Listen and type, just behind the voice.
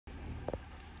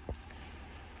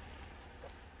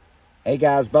Hey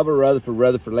guys, Bubba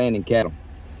Rutherford Landing Cattle.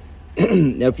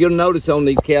 Now if you'll notice on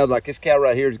these cows, like this cow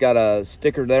right here has got a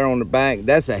sticker there on the back,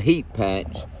 that's a heat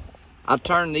patch. I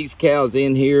turned these cows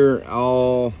in here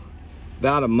about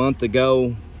a month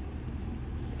ago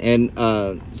and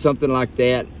something like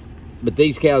that. But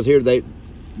these cows here, they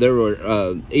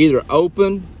were either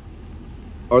open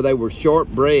or they were short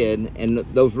bred, and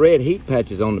those red heat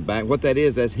patches on the back, what that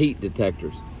is, that's heat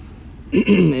detectors.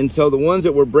 And so the ones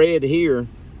that were bred here,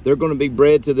 they're going to be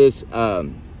bred to this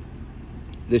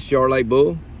this Charolais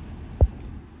bull.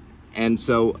 And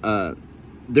so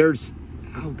there's,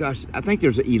 oh gosh, I think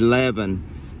there's 11.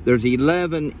 There's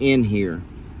 11 in here,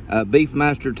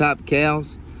 Beefmaster type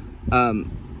cows.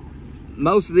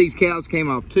 Most of these cows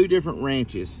came off 2 different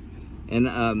ranches, and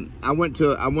I went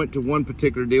to one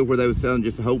particular deal where they were selling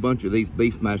just a whole bunch of these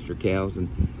Beefmaster cows,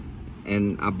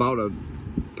 and I bought a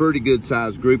pretty good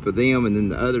sized group of them, and then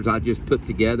the others I just put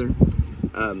together.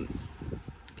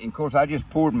 And of course I just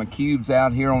poured my cubes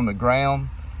out here on the ground,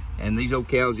 and these old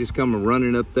cows just come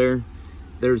running up there.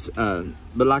 There's but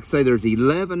like I say, there's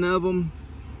 11 of them,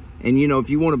 and you know, if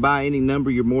you want to buy any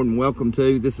number, you're more than welcome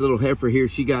to. This little heifer here,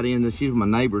 she got in, she's my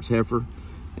neighbor's heifer,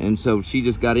 and so she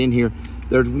just got in here.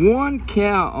 There's one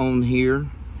cow on here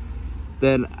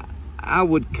that I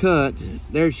would cut.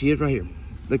 There she is right here.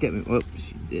 Look at me. Whoops,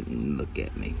 she didn't look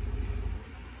at me.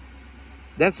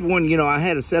 That's the one, you know, I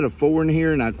had a set of 4 in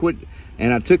here, and I quit,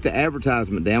 and I took the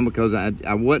advertisement down because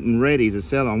I wasn't ready to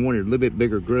sell. I wanted a little bit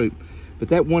bigger group. But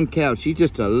that one cow, she's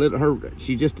just a little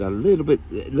bit,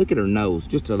 look at her nose,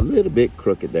 just a little bit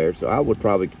crooked there. So I would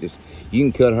probably just, you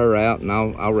can cut her out, and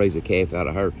I'll raise a calf out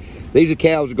of her. These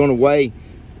cows are going to weigh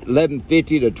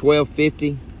 1150 to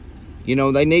 1250. You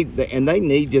know, they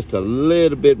need just a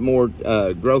little bit more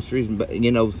groceries,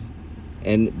 you know.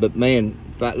 But man,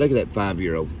 look at that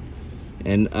 5-year-old.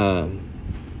 And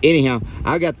anyhow,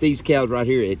 I got these cows right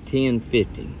here at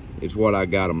 1050 is what I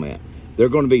got them at. They're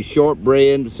going to be short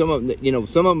bred. Some of them, you know,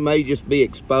 some of them may just be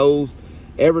exposed.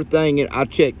 Everything, I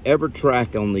check every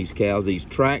track on these cows. These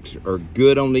tracks are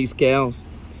good on these cows,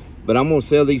 but I'm going to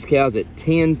sell these cows at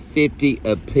 1050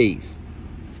 a piece.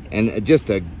 And just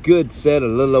a good set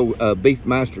of little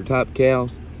Beefmaster type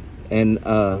cows. And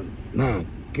my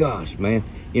gosh, man,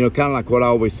 you know, kind of like what I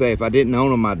always say, if I didn't own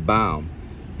them, I'd buy them.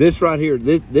 This right here,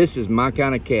 this is my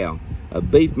kind of cow. A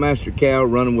Beefmaster cow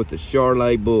running with the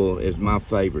Charolais bull is my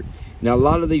favorite. Now, a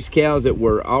lot of these cows that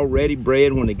were already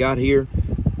bred when they got here,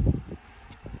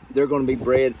 they're going to be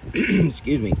bred,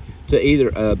 excuse me, to either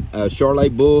a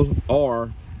Charolais bull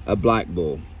or a black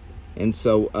bull. And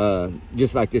so,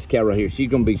 just like this cow right here, she's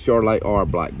going to be Charolais or a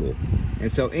black bull.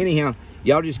 And so, anyhow,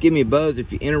 y'all just give me a buzz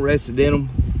if you're interested in them,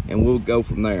 and we'll go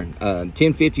from there.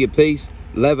 1050 a piece,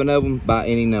 11 of them by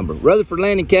any number. Rutherford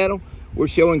Landing Cattle, we're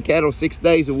showing cattle 6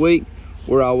 days a week.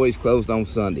 We're always closed on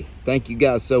Sunday. Thank you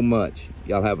guys so much.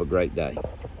 Y'all have a great day.